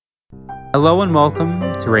Hello and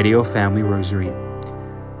welcome to Radio Family Rosary.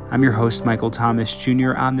 I'm your host, Michael Thomas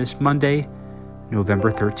Jr. on this Monday, November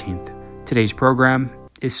 13th. Today's program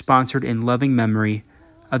is sponsored in loving memory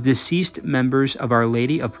of deceased members of Our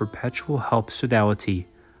Lady of Perpetual Help Sodality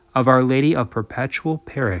of Our Lady of Perpetual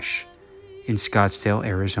Parish in Scottsdale,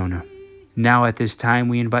 Arizona. Now at this time,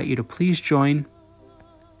 we invite you to please join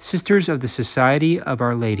Sisters of the Society of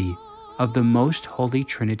Our Lady of the Most Holy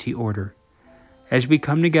Trinity Order as we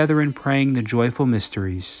come together in praying the joyful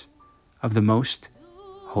mysteries of the Most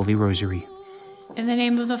Holy Rosary. In the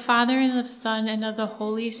name of the Father, and of the Son, and of the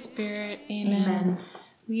Holy Spirit. Amen.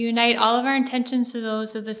 We unite all of our intentions to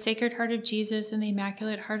those of the Sacred Heart of Jesus and the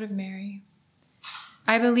Immaculate Heart of Mary.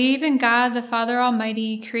 I believe in God, the Father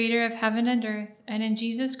Almighty, creator of heaven and earth, and in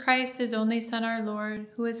Jesus Christ, his only Son, our Lord,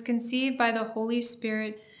 who was conceived by the Holy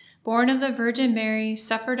Spirit, born of the Virgin Mary,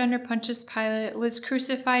 suffered under Pontius Pilate, was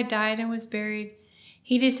crucified, died, and was buried.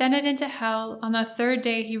 He descended into hell. On the third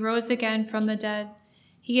day he rose again from the dead.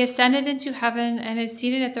 He ascended into heaven and is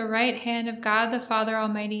seated at the right hand of God the Father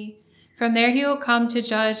Almighty. From there he will come to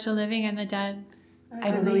judge the living and the dead.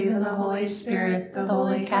 I believe in the Holy Spirit, the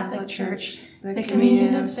Holy Catholic Church, the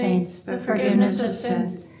communion of saints, the forgiveness of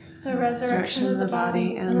sins, the resurrection of the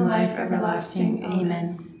body, and life everlasting.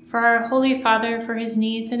 Amen. For our Holy Father, for his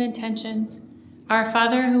needs and intentions. Our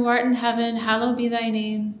Father, who art in heaven, hallowed be thy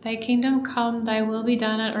name. Thy kingdom come, thy will be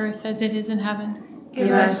done on earth as it is in heaven.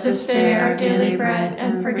 Give us this day our daily bread,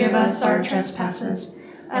 and forgive us our trespasses,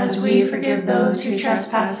 as we forgive those who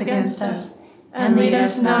trespass against us. And lead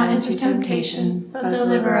us not into temptation, but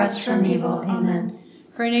deliver us from evil. Amen.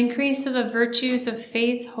 For an increase of the virtues of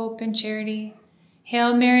faith, hope, and charity.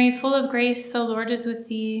 Hail Mary, full of grace, the Lord is with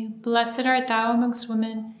thee. Blessed art thou amongst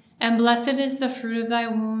women, and blessed is the fruit of thy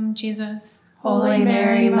womb, Jesus. Holy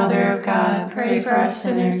Mary, Mother of God, pray for us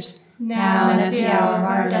sinners, now and at the hour of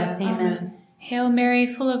our death. Amen. Hail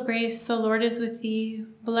Mary, full of grace, the Lord is with thee.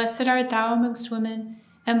 Blessed art thou amongst women,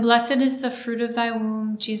 and blessed is the fruit of thy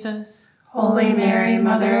womb, Jesus. Holy Mary,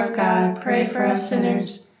 Mother of God, pray for us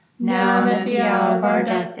sinners, now and at the hour of our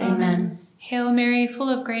death. Amen. Hail Mary, full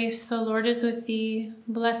of grace, the Lord is with thee.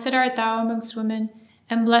 Blessed art thou amongst women,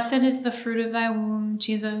 and blessed is the fruit of thy womb,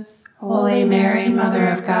 Jesus. Holy Mary, Mother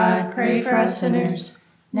of God, pray for us sinners,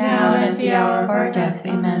 now and at the hour of our death.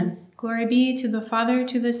 Amen. Glory be to the Father,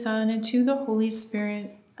 to the Son, and to the Holy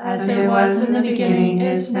Spirit. As it was in the beginning,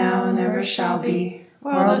 is now, and ever shall be,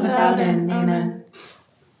 world without end. Amen.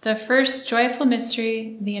 The first joyful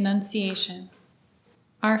mystery, the Annunciation.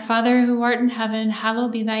 Our Father, who art in heaven,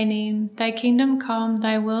 hallowed be thy name. Thy kingdom come,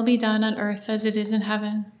 thy will be done on earth as it is in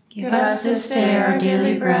heaven. Give us this day our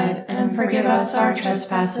daily bread, and forgive us our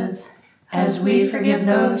trespasses, as we forgive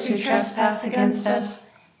those who trespass against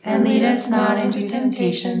us. And lead us not into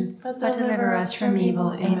temptation, but deliver us from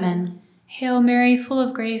evil. Amen. Hail Mary, full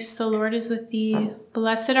of grace, the Lord is with thee.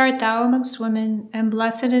 Blessed art thou amongst women, and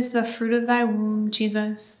blessed is the fruit of thy womb,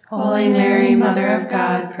 Jesus. Holy Mary, Mother of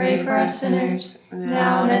God, pray for us sinners,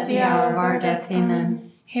 now and at the hour of our death.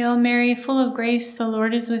 Amen. Hail Mary, full of grace, the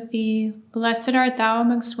Lord is with thee. Blessed art thou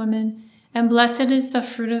amongst women, and blessed is the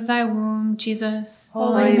fruit of thy womb, Jesus.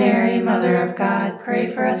 Holy Mary, Mother of God, pray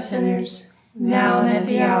for us sinners, now and at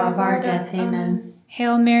the hour of our death. Amen.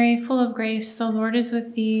 Hail Mary, full of grace, the Lord is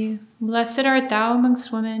with thee. Blessed art thou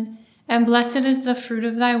amongst women, and blessed is the fruit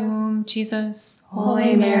of thy womb, Jesus.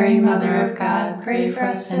 Holy Mary, Mother of God, pray for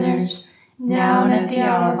us sinners, now and at the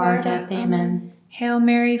hour of our death. Amen. Hail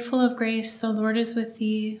Mary, full of grace, the Lord is with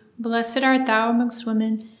thee. Blessed art thou amongst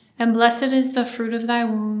women, and blessed is the fruit of thy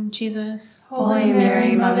womb, Jesus. Holy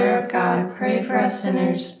Mary, Mother of God, pray for us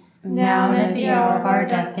sinners, now and at the hour of our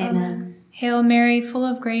death. Amen. Hail Mary, full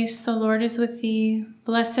of grace, the Lord is with thee.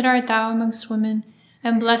 Blessed art thou amongst women,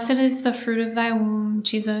 and blessed is the fruit of thy womb,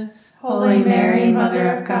 Jesus. Holy Mary,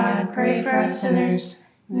 Mother of God, pray for us sinners,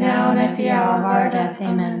 now and at the hour of our death.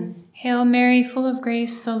 Amen. Hail Mary, full of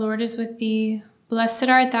grace, the Lord is with thee. Blessed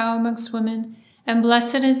art thou amongst women, and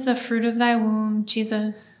blessed is the fruit of thy womb,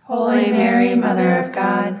 Jesus. Holy Mary, Mother of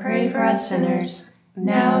God, pray for us sinners,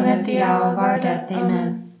 now and at the hour of our death.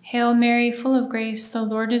 Amen. Hail Mary, full of grace, the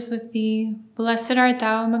Lord is with thee. Blessed art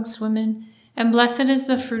thou amongst women, and blessed is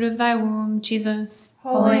the fruit of thy womb, Jesus.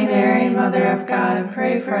 Holy Mary, Mother of God,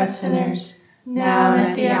 pray for us sinners, now and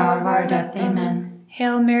at the hour of our death. Amen.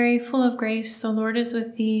 Hail Mary, full of grace, the Lord is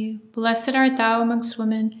with thee. Blessed art thou amongst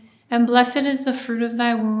women, and blessed is the fruit of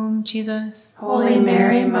thy womb, Jesus. Holy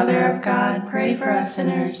Mary, Mother of God, pray for us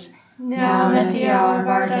sinners, now and at the hour of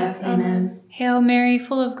our death. Amen. Hail Mary,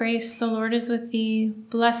 full of grace, the Lord is with thee.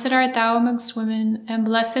 Blessed art thou amongst women, and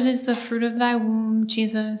blessed is the fruit of thy womb,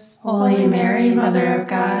 Jesus. Holy Mary, Mother of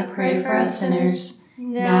God, pray for us sinners,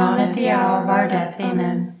 now and at the hour of our death.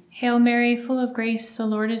 Amen. Hail Mary, full of grace, the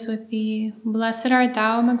Lord is with thee. Blessed art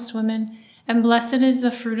thou amongst women, and blessed is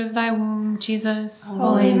the fruit of thy womb, Jesus.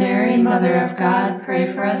 Holy Mary, Mother of God,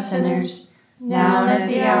 pray for us sinners, now and at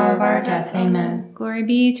the hour of our death. Amen. Glory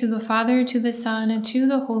be to the Father, to the Son, and to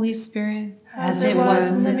the Holy Spirit. As it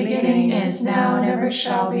was in the beginning, is now, and ever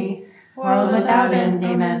shall be, world without end.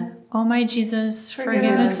 Amen. O my Jesus,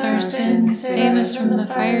 forgive us our sins, save us from the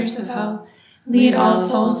fires of hell. Lead all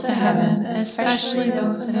souls to heaven, especially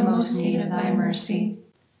those in the most need of thy mercy.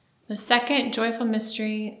 The second joyful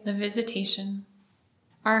mystery, the Visitation.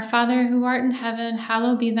 Our Father, who art in heaven,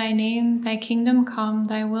 hallowed be thy name. Thy kingdom come,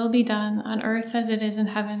 thy will be done, on earth as it is in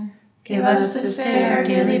heaven. Give us this day our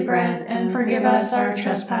daily bread, and forgive us our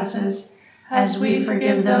trespasses, as we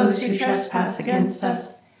forgive those who trespass against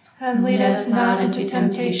us. And lead us not into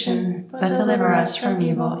temptation, but deliver us from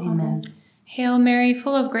evil. Amen. Hail Mary,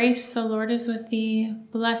 full of grace, the Lord is with thee.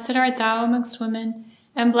 Blessed art thou amongst women,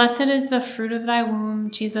 and blessed is the fruit of thy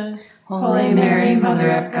womb, Jesus. Holy Mary,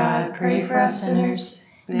 Mother of God, pray for us sinners,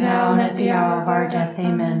 now and at the hour of our death.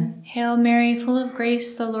 Amen. Hail Mary, full of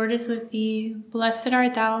grace, the Lord is with thee. Blessed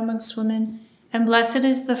art thou amongst women, and blessed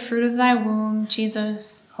is the fruit of thy womb,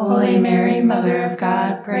 Jesus. Holy Mary, Mother of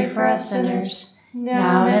God, pray for us sinners,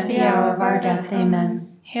 now and at the hour of our death. Amen.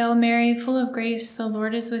 Hail Mary, full of grace, the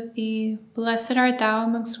Lord is with thee. Blessed art thou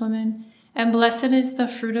amongst women, and blessed is the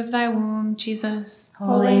fruit of thy womb, Jesus.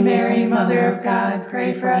 Holy Mary, Mother of God,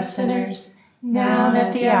 pray for us sinners, now and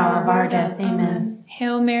at the hour of our death. Amen.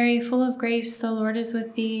 Hail Mary, full of grace, the Lord is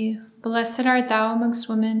with thee. Blessed art thou amongst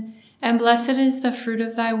women, and blessed is the fruit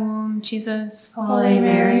of thy womb, Jesus. Holy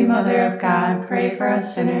Mary, Mother of God, pray for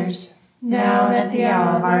us sinners, now and at the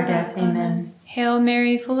hour of our death. Amen. Hail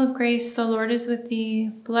Mary, full of grace, the Lord is with thee.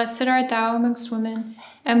 Blessed art thou amongst women,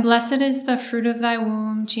 and blessed is the fruit of thy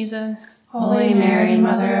womb, Jesus. Holy Mary,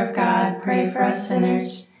 Mother of God, pray for us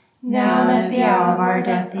sinners, now and at the hour of our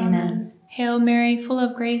death. Amen. Hail Mary, full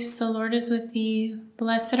of grace, the Lord is with thee.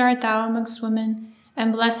 Blessed art thou amongst women,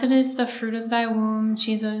 and blessed is the fruit of thy womb,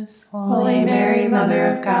 Jesus. Holy Mary, Mother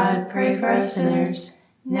of God, pray for us sinners,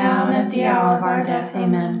 now and at the hour of our death.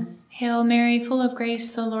 Amen. Hail Mary, full of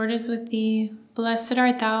grace, the Lord is with thee. Blessed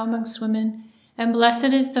art thou amongst women, and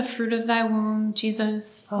blessed is the fruit of thy womb,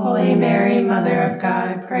 Jesus. Holy Mary, Mother of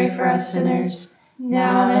God, pray for us sinners,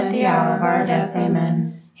 now and at the hour of our death.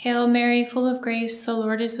 Amen. Hail Mary, full of grace, the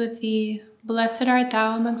Lord is with thee. Blessed art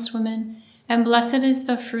thou amongst women, and blessed is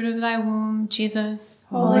the fruit of thy womb, Jesus.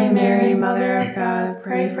 Holy Mary, Mother of God,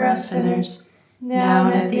 pray for us sinners, now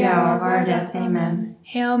and at the hour of our death. Amen.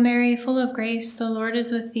 Hail Mary, full of grace, the Lord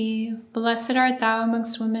is with thee. Blessed art thou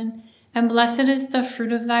amongst women, and blessed is the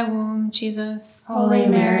fruit of thy womb, Jesus. Holy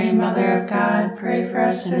Mary, Mother of God, pray for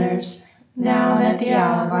us sinners, now and at the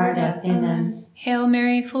hour of our death. Amen. Hail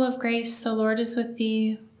Mary, full of grace, the Lord is with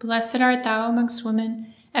thee. Blessed art thou amongst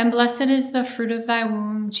women, and blessed is the fruit of thy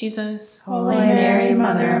womb, Jesus. Holy Mary,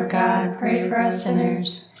 Mother of God, pray for us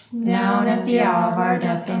sinners, now and at the hour of our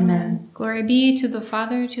death. Amen. Glory be to the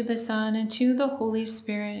Father, to the Son, and to the Holy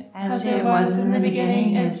Spirit. As it was in the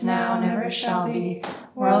beginning, is now, and ever shall be,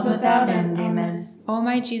 world without end. Amen. O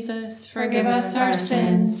my Jesus, Forgive us our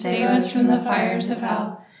sins, save us from the fires of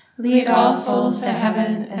hell. Lead all souls to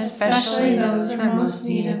heaven, especially those in most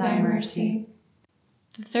need of thy mercy.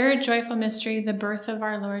 The third joyful mystery, the birth of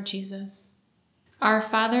our Lord Jesus. Our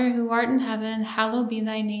Father, who art in heaven, hallowed be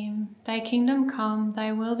thy name. Thy kingdom come,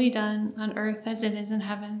 thy will be done, on earth as it is in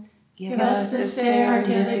heaven. Give us this day our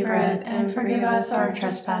daily bread, and forgive us our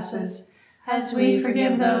trespasses, as we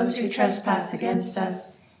forgive those who trespass against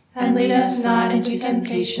us. And lead us not into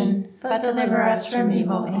temptation, but deliver us from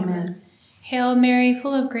evil. Amen. Hail Mary,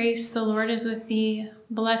 full of grace, the Lord is with thee.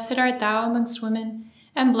 Blessed art thou amongst women,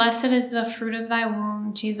 and blessed is the fruit of thy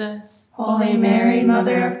womb, Jesus. Holy Mary,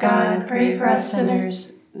 Mother of God, pray for us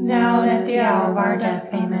sinners, now and at the hour of our death.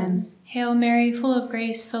 Amen. Hail Mary, full of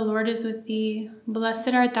grace, the Lord is with thee. Blessed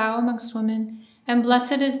art thou amongst women, and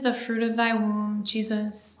blessed is the fruit of thy womb,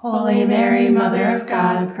 Jesus. Holy Mary, Mother of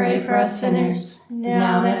God, pray for us sinners,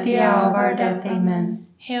 now and at the hour of our death. Amen.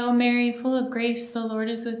 Hail Mary, full of grace, the Lord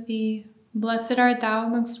is with thee. Blessed art thou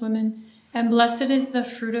amongst women, and blessed is the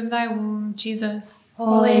fruit of thy womb, Jesus.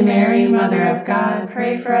 Holy Mary, Mother of God,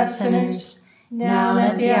 pray for us sinners, now and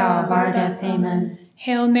at the hour of our death. Amen.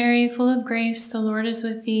 Hail Mary, full of grace, the Lord is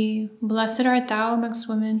with thee. Blessed art thou amongst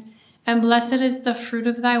women, and blessed is the fruit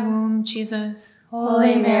of thy womb, Jesus.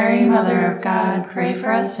 Holy Mary, Mother of God, pray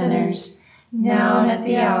for us sinners, now and at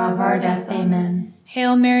the hour of our death. Amen.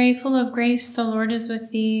 Hail Mary, full of grace, the Lord is with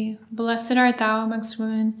thee. Blessed art thou amongst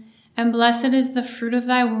women, and blessed is the fruit of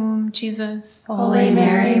thy womb, Jesus. Holy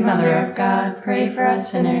Mary, Mother of God, pray for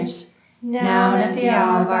us sinners, now and at the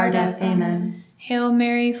hour of our death. Amen. Hail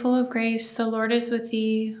Mary, full of grace, the Lord is with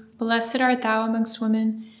thee. Blessed art thou amongst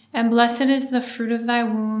women, and blessed is the fruit of thy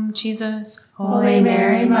womb, Jesus. Holy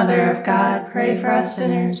Mary, Mother of God, pray for us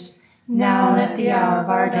sinners, now and at the hour of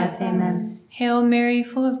our death. Amen. Hail Mary,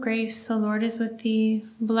 full of grace, the Lord is with thee.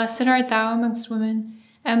 Blessed art thou amongst women,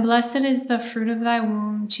 and blessed is the fruit of thy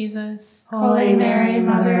womb, Jesus. Holy Mary,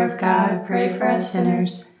 Mother of God, pray for us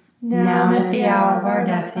sinners, now and at the hour of our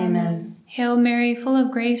death. Amen. Hail Mary, full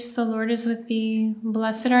of grace, the Lord is with thee.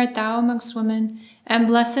 Blessed art thou amongst women, and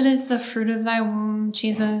blessed is the fruit of thy womb,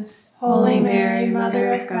 Jesus. Holy Mary,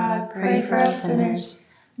 Mother of God, pray for us sinners,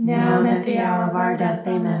 now and at the hour of our death.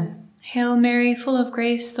 Amen. Hail Mary, full of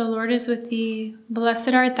grace, the Lord is with thee.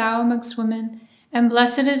 Blessed art thou amongst women, and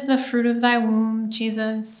blessed is the fruit of thy womb,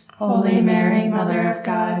 Jesus. Holy Mary, Mother of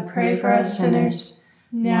God, pray for us sinners,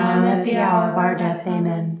 now and at the hour of our death.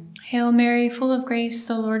 Amen. Hail Mary, full of grace,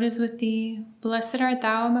 the Lord is with thee. Blessed art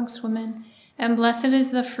thou amongst women, and blessed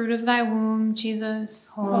is the fruit of thy womb, Jesus.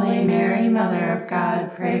 Holy Mary, Mother of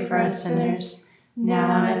God, pray for us sinners,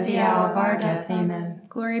 now and at the hour of our death. Amen.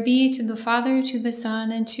 Glory be to the Father, to the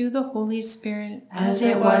Son, and to the Holy Spirit. As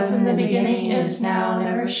it was in the beginning, is now, and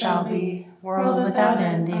ever shall be, world without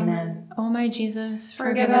end. Amen. O my Jesus,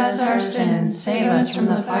 Forgive us our sins, save us from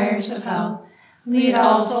the fires of hell. Lead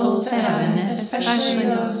all souls to heaven, especially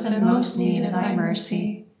those in most need of thy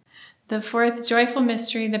mercy. The fourth joyful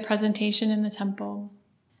mystery, the presentation in the temple.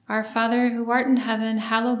 Our Father, who art in heaven,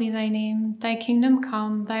 hallowed be thy name. Thy kingdom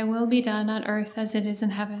come, thy will be done on earth as it is in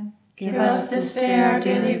heaven. Give us this day our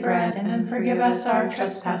daily bread, and forgive us our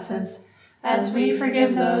trespasses, as we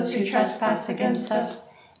forgive those who trespass against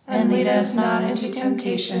us. And lead us not into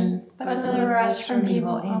temptation, but deliver us from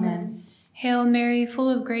evil. Amen. Hail Mary, full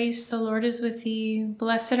of grace, the Lord is with thee.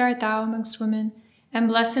 Blessed art thou amongst women, and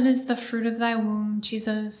blessed is the fruit of thy womb,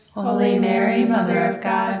 Jesus. Holy Mary, Mother of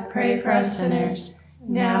God, pray for us sinners,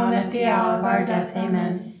 now and at the hour of our death.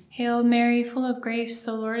 Amen. Hail Mary, full of grace,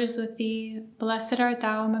 the Lord is with thee. Blessed art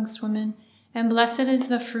thou amongst women, and blessed is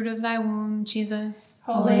the fruit of thy womb, Jesus.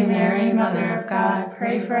 Holy Mary, Mother of God,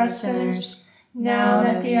 pray for us sinners, now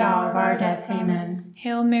and at the hour of our death. Amen.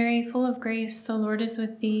 Hail Mary, full of grace, the Lord is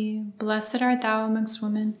with thee. Blessed art thou amongst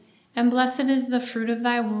women, and blessed is the fruit of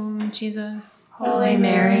thy womb, Jesus. Holy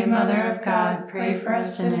Mary, Mother of God, pray for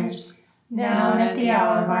us sinners, now and at the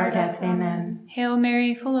hour of our death. Amen. Hail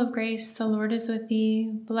Mary, full of grace, the Lord is with thee.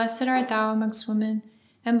 Blessed art thou amongst women,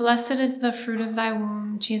 and blessed is the fruit of thy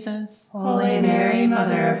womb, Jesus. Holy Mary,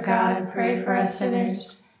 Mother of God, pray for us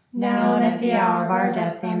sinners, now and at the hour of our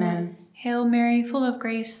death. Amen. Hail Mary, full of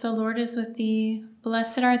grace, the Lord is with thee.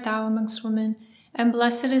 Blessed art thou amongst women, and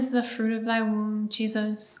blessed is the fruit of thy womb,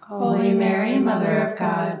 Jesus. Holy Mary, Mother of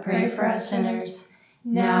God, pray for us sinners,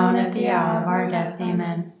 now and at the hour of our death.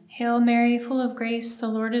 Amen. Hail Mary, full of grace, the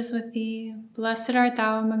Lord is with thee. Blessed art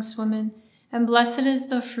thou amongst women, and blessed is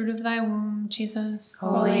the fruit of thy womb, Jesus.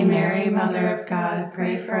 Holy Mary, Mother of God,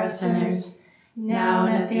 pray for us sinners, now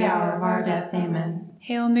and at the hour of our death. Amen.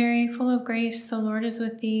 Hail Mary, full of grace, the Lord is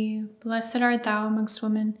with thee. Blessed art thou amongst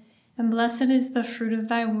women, and blessed is the fruit of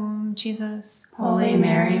thy womb, Jesus. Holy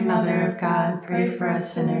Mary, Mother of God, pray for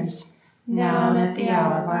us sinners, now and at the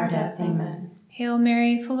hour of our death. Amen. Hail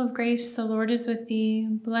Mary, full of grace, the Lord is with thee.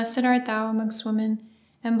 Blessed art thou amongst women,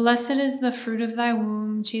 and blessed is the fruit of thy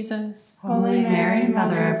womb, Jesus. Holy Mary,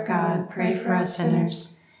 Mother of God, pray for us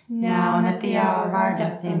sinners, now and at the hour of our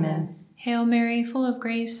death. Amen. Hail Mary, full of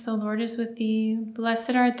grace, the Lord is with thee.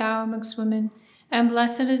 Blessed art thou amongst women, and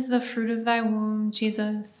blessed is the fruit of thy womb,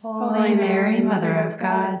 Jesus. Holy Mary, Mother of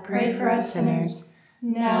God, pray for us sinners,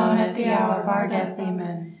 now and at the hour of our death.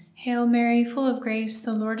 Amen. Hail Mary, full of grace,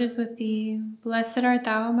 the Lord is with thee. Blessed art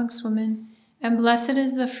thou amongst women, and blessed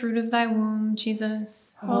is the fruit of thy womb,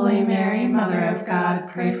 Jesus. Holy Mary, Mother of God,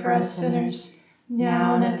 pray for us sinners,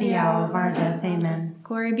 now and at the hour of our death. Amen.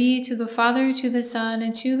 Glory be to the Father, to the Son,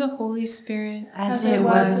 and to the Holy Spirit. As it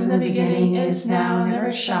was in the beginning, is now, and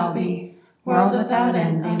ever shall be, world without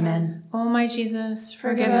end. Amen. O my Jesus,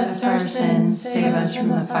 forgive us our sins, save us from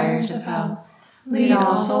the fires of hell. Lead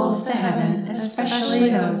all souls to heaven, especially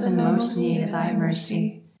those in most need of thy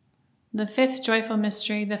mercy. The fifth joyful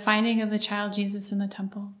mystery, the finding of the child Jesus in the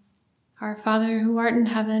temple. Our Father, who art in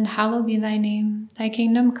heaven, hallowed be thy name. Thy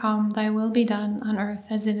kingdom come, thy will be done on earth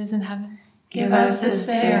as it is in heaven. Give us this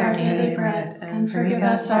day our daily bread, and forgive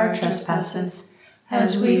us our trespasses,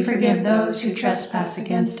 as we forgive those who trespass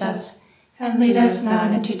against us. And lead us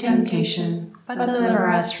not into temptation, but deliver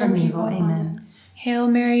us from evil. Amen. Hail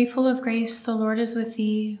Mary, full of grace, the Lord is with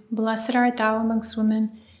thee. Blessed art thou amongst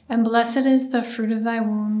women, and blessed is the fruit of thy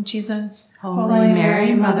womb, Jesus. Holy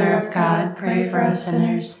Mary, Mother of God, pray for us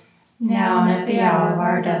sinners, now and at the hour of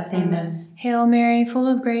our death. Amen. Hail Mary, full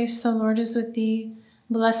of grace, the Lord is with thee.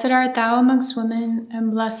 Blessed art thou amongst women,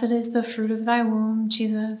 and blessed is the fruit of thy womb,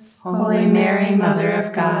 Jesus. Holy Mary, Mother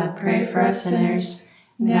of God, pray for us sinners,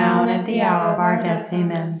 now and at the hour of our death.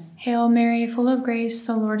 Amen. Hail Mary, full of grace,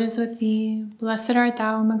 the Lord is with thee. Blessed art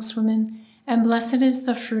thou amongst women, and blessed is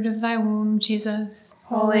the fruit of thy womb, Jesus.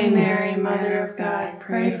 Holy Mary, Mother of God,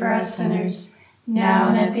 pray for us sinners, now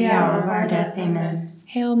and at the hour of our death. Amen.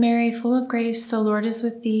 Hail Mary, full of grace, the Lord is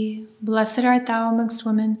with thee. Blessed art thou amongst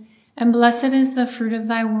women, and blessed is the fruit of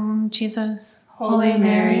thy womb, Jesus. Holy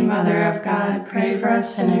Mary, Mother of God, pray for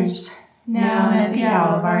us sinners, now and at the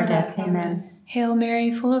hour of our death. Amen. Hail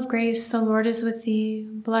Mary, full of grace, the Lord is with thee.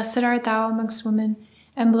 Blessed art thou amongst women,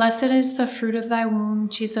 and blessed is the fruit of thy womb,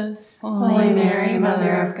 Jesus. Holy Mary,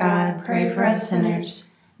 Mother of God, pray for us sinners,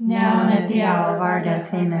 now and at the hour of our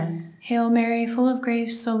death. Amen. Hail Mary, full of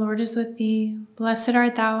grace, the Lord is with thee. Blessed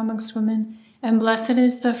art thou amongst women, and blessed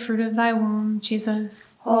is the fruit of thy womb,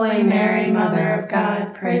 Jesus. Holy Mary, Mother of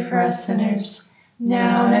God, pray for us sinners,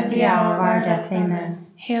 now and at the hour of our death. Amen.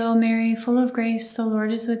 Hail Mary, full of grace, the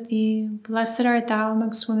Lord is with thee. Blessed art thou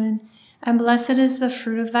amongst women, and blessed is the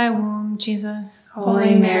fruit of thy womb, Jesus.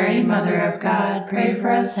 Holy Mary, Mother of God, pray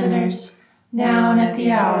for us sinners, now and at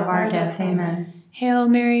the hour of our death. Amen. Hail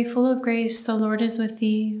Mary, full of grace, the Lord is with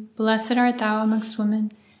thee. Blessed art thou amongst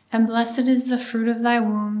women, and blessed is the fruit of thy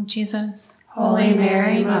womb, Jesus. Holy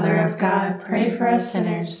Mary, Mother of God, pray for us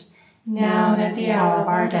sinners, now and at the hour of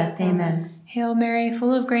our death. Amen. Hail Mary,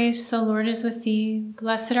 full of grace, the Lord is with thee.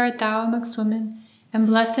 Blessed art thou amongst women, and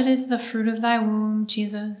blessed is the fruit of thy womb,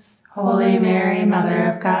 Jesus. Holy Mary,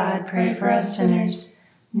 Mother of God, pray for us sinners,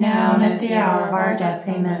 now and at the hour of our death.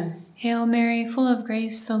 Amen. Hail Mary, full of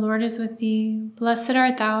grace, the Lord is with thee. Blessed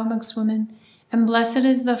art thou amongst women, and blessed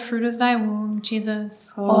is the fruit of thy womb,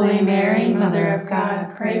 Jesus. Holy Mary, Mother of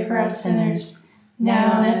God, pray for us sinners,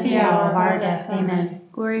 now and at the hour of our death. Amen.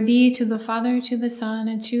 Glory be to the Father, to the Son,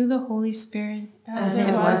 and to the Holy Spirit. As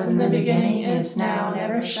it was in the beginning, is now, and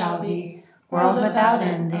ever shall be, world without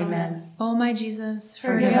end. Amen. O my Jesus,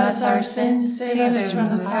 forgive us our sins, save us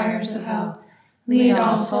from the fires of hell. Lead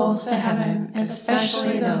all souls to heaven,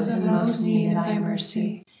 especially those in most need of thy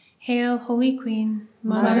mercy. Hail, Holy Queen,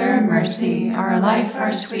 Mother of mercy, our life,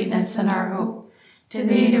 our sweetness, and our hope. To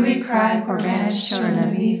thee do we cry, poor banished children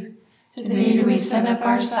of Eve. To thee do we send up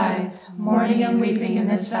our sighs, mourning and weeping in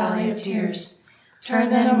this valley of tears. Turn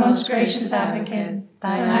then, O most gracious Advocate,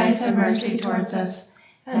 thine eyes of mercy towards us,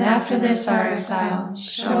 and after this our exile,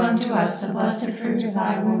 show unto us the blessed fruit of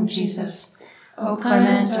thy womb, Jesus. O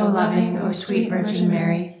clement, O loving, O sweet Virgin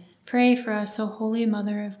Mary, pray for us, O Holy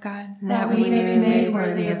Mother of God, that we may be made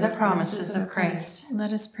worthy of the promises of Christ.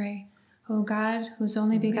 Let us pray. O God, whose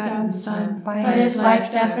only begotten Son, by his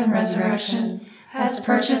life, death, and resurrection, has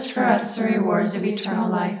purchased for us the rewards of eternal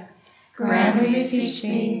life, grant, we beseech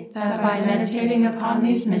thee, that by meditating upon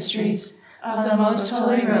these mysteries of the most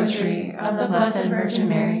holy Rosary of the Blessed Virgin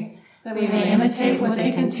Mary, that we may imitate what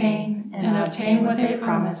they contain and obtain what they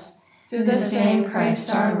promise, through the same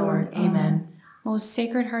Christ our Lord. Amen. Most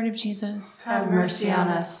Sacred Heart of Jesus, have mercy on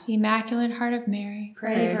us. Immaculate Heart of Mary,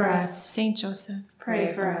 pray for us. Saint Joseph, pray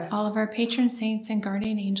for us. All of our patron saints and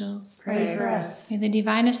guardian angels, pray for us. May the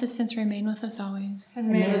divine assistance remain with us always. And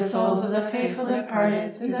may the souls of the faithful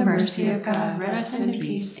departed, through the mercy of God, rest in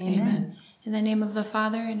peace. Amen. In the name of the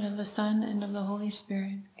Father, and of the Son, and of the Holy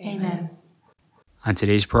Spirit. Amen. On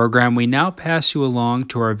today's program, we now pass you along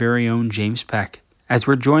to our very own James Peck, as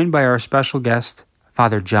we're joined by our special guest,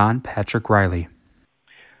 Father John Patrick Riley.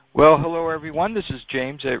 Well, hello everyone. This is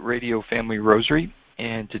James at Radio Family Rosary,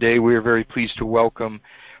 and today we are very pleased to welcome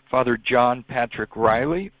Father John Patrick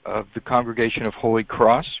Riley of the Congregation of Holy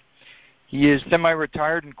Cross. He is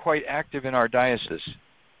semi-retired and quite active in our diocese.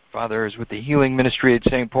 Father is with the Healing Ministry at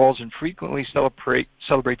St. Paul's and frequently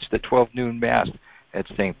celebrates the 12 noon Mass at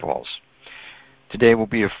St. Paul's. Today will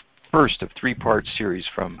be a first of three-part series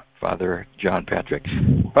from Father John Patrick.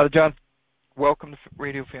 Father John, welcome to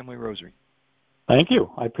Radio Family Rosary. Thank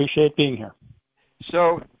you. I appreciate being here.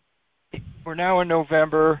 So, we're now in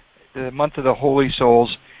November, the month of the Holy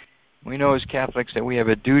Souls. We know as Catholics that we have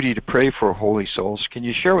a duty to pray for holy souls. Can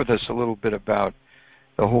you share with us a little bit about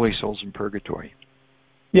the holy souls in purgatory?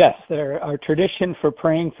 Yes, our tradition for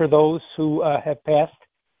praying for those who have passed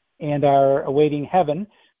and are awaiting heaven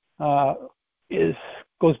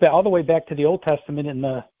goes back all the way back to the Old Testament in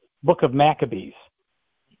the book of Maccabees.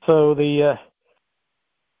 So the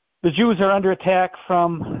Jews are under attack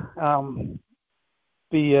from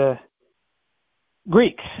the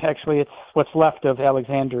Greek. Actually, it's what's left of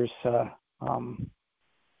Alexander's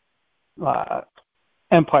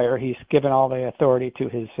empire. He's given all the authority to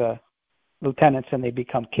his lieutenants, and they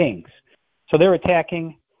become kings. So they're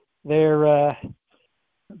attacking. The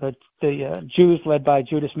Jews, led by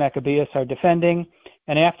Judas Maccabeus, are defending.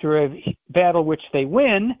 And after a battle which they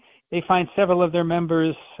win, they find several of their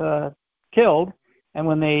members killed. And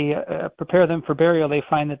when they prepare them for burial, they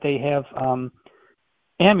find that they have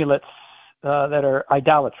amulets that are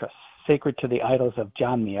idolatrous, sacred to the idols of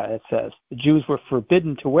Jamnia, it says. The Jews were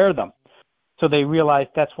forbidden to wear them. So they realized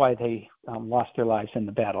that's why they lost their lives in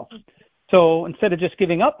the battle. So instead of just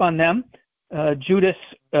giving up on them, Judas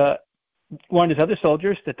warned his other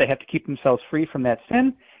soldiers that they have to keep themselves free from that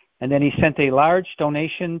sin. And then he sent a large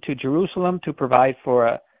donation to Jerusalem to provide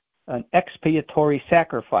for an expiatory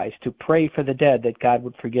sacrifice, to pray for the dead that God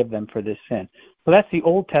would forgive them for this sin. So that's the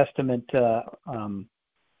Old Testament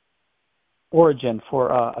origin for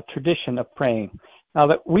a tradition of praying. Now,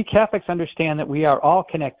 that we Catholics understand that we are all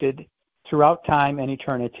connected throughout time and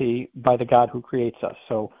eternity by the God who creates us.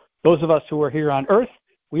 So those of us who are here on earth,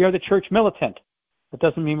 we are the church militant. That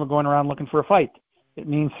doesn't mean we're going around looking for a fight. It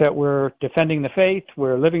means that we're defending the faith,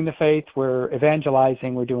 we're living the faith, we're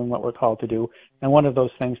evangelizing, we're doing what we're called to do. And one of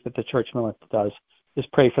those things that the church militant does is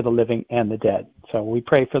pray for the living and the dead. So we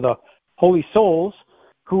pray for the holy souls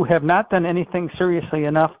who have not done anything seriously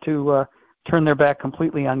enough to turn their back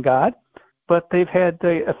completely on God, but they've had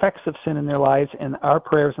the effects of sin in their lives, and our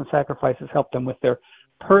prayers and sacrifices help them with their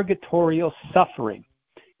purgatorial suffering.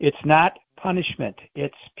 It's not punishment,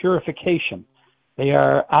 it's purification. They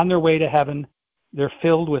are on their way to heaven. They're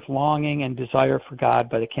filled with longing and desire for God,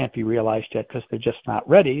 but it can't be realized yet because they're just not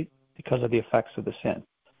ready because of the effects of the sin.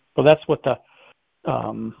 So that's what the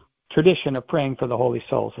tradition of praying for the holy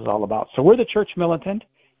souls is all about. So we're the church militant.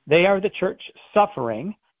 They are the church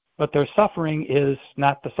suffering, but their suffering is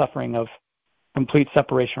not the suffering of complete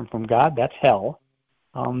separation from God. That's hell.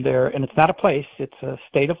 And it's not a place. It's a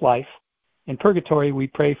state of life. In purgatory, we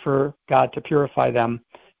pray for God to purify them,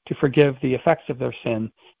 to forgive the effects of their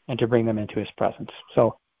sin, and to bring them into his presence.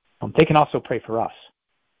 So they can also pray for us.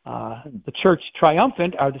 The church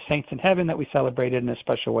triumphant are the saints in heaven that we celebrated in a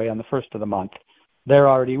special way on the first of the month. They're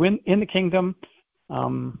already in the kingdom.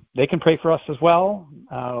 They can pray for us as well.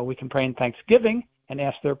 We can pray in thanksgiving and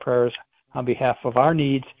ask their prayers on behalf of our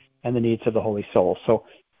needs and the needs of the holy soul. So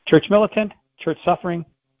church militant, church suffering,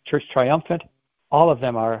 church triumphant, all of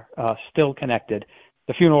them are still connected.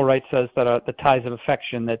 The funeral rite says that the ties of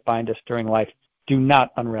affection that bind us during life do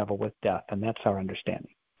not unravel with death, and that's our understanding.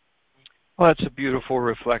 Well, that's a beautiful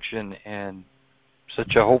reflection and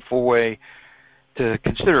such a hopeful way to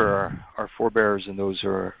consider our forebears and those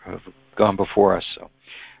who have gone before us. So,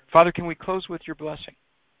 Father, can we close with your blessing?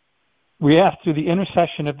 We ask through the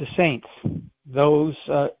intercession of the saints, those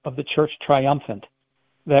of the church triumphant,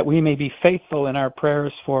 that we may be faithful in our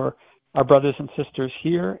prayers for our brothers and sisters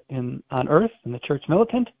here on earth, in the church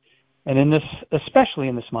militant, and in this, especially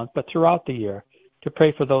in this month, but throughout the year, to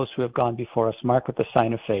pray for those who have gone before us, marked with the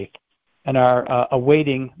sign of faith, and are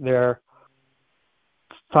awaiting their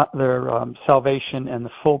salvation and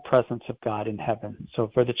the full presence of God in heaven.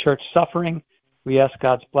 So for the church suffering, we ask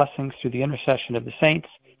God's blessings through the intercession of the saints,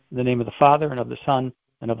 in the name of the Father, and of the Son,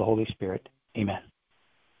 and of the Holy Spirit. Amen.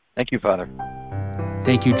 Thank you, Father.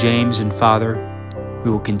 Thank you, James and Father.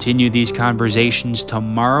 We will continue these conversations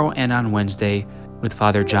tomorrow and on Wednesday with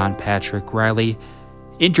Father John Patrick Riley,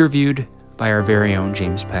 interviewed by our very own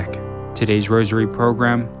James Peck. Today's Rosary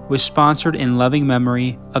program was sponsored in loving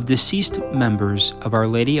memory of deceased members of Our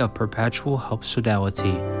Lady of Perpetual Help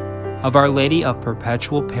Sodality of Our Lady of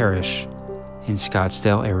Perpetual Parish in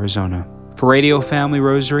Scottsdale, Arizona. For Radio Family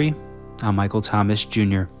Rosary, I'm Michael Thomas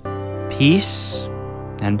Jr. Peace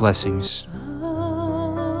and blessings.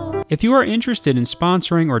 If you are interested in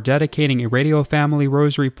sponsoring or dedicating a Radio Family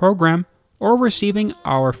Rosary program, or receiving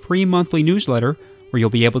our free monthly newsletter, where you'll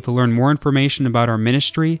be able to learn more information about our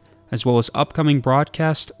ministry, as well as upcoming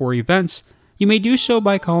broadcasts or events, you may do so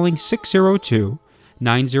by calling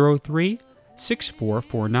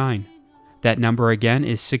 602-903-6449. That number again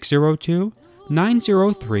is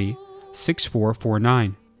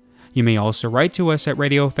 602-903-6449. You may also write to us at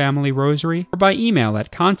Radio Family Rosary or by email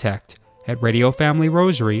at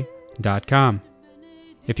contact@radiofamilyrosary.com.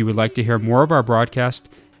 If you would like to hear more of our broadcast,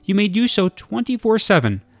 you may do so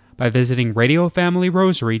 24/7 by visiting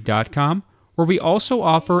radiofamilyrosary.com, where we also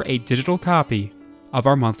offer a digital copy of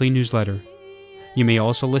our monthly newsletter. You may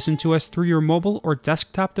also listen to us through your mobile or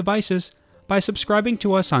desktop devices by subscribing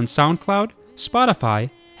to us on SoundCloud, Spotify,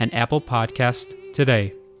 and Apple Podcasts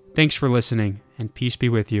today. Thanks for listening, and peace be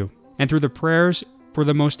with you. And through the prayers for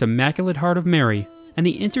the most immaculate heart of Mary and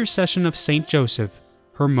the intercession of Saint Joseph,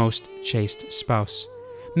 her most chaste spouse.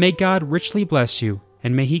 May God richly bless you,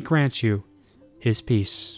 and may he grant you his peace.